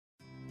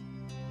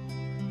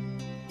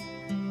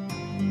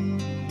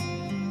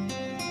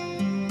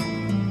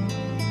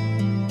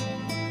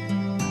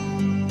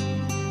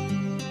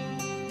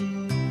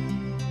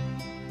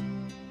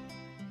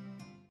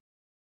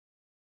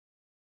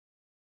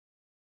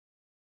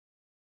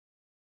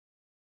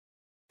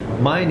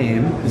My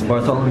name is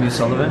Bart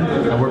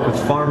Sullivan. I work with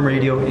Farm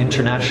Radio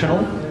International,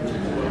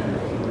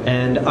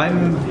 and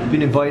I've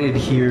been invited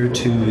here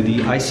to the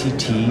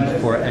ICT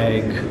for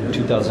Ag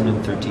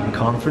 2013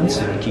 conference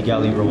in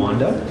Kigali,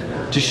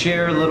 Rwanda, to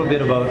share a little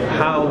bit about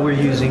how we're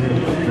using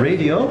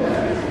radio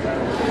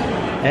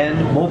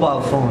and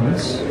mobile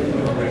phones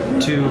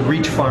to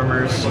reach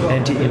farmers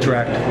and to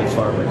interact with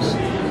farmers.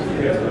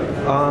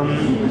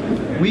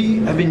 We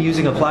have been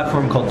using a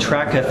platform called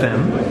Trac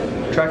FM.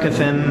 Trac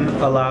FM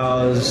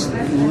allows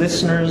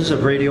listeners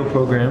of radio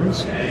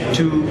programs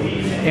to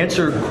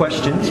answer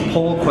questions,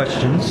 poll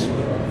questions,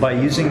 by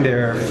using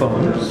their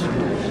phones.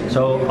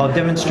 So I'll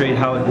demonstrate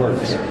how it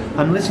works.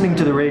 I'm listening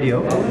to the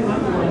radio.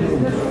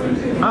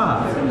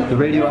 The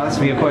radio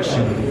asked me a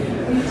question.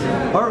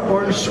 Are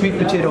orange sweet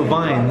potato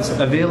vines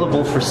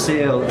available for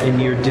sale in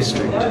your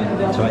district?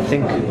 So I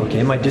think,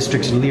 okay, my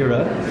district's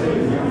Lira.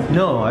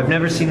 No, I've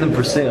never seen them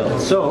for sale.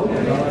 So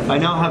I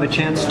now have a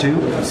chance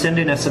to send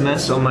an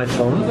SMS on my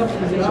phone.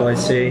 So I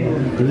say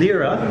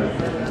Lira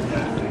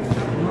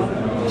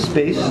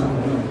space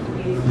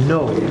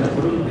no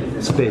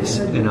space,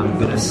 and I'm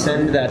going to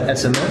send that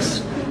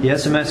SMS. The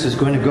SMS is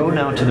going to go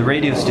now to the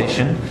radio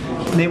station.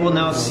 They will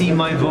now see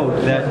my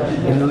vote that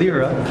in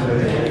Lira,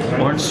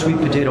 orange sweet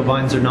potato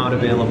vines are not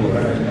available.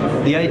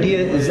 The idea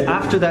is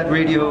after that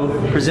radio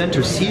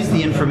presenter sees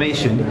the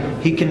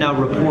information, he can now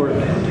report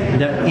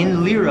that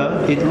in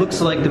Lira, it looks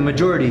like the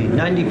majority,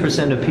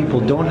 90% of people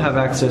don't have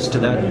access to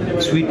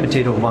that sweet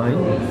potato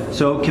vine.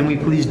 So can we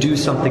please do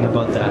something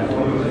about that?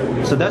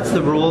 So that's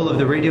the role of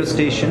the radio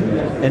station,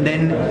 and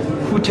then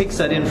who takes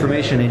that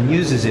information and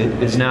uses it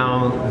is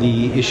now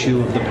the issue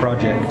of the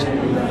project,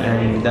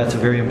 and that's a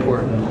very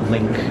important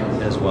link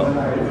as well.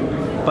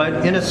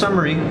 But in a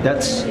summary,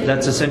 that's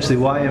essentially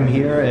why I'm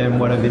here and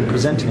what I've been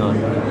presenting on.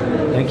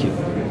 Thank you.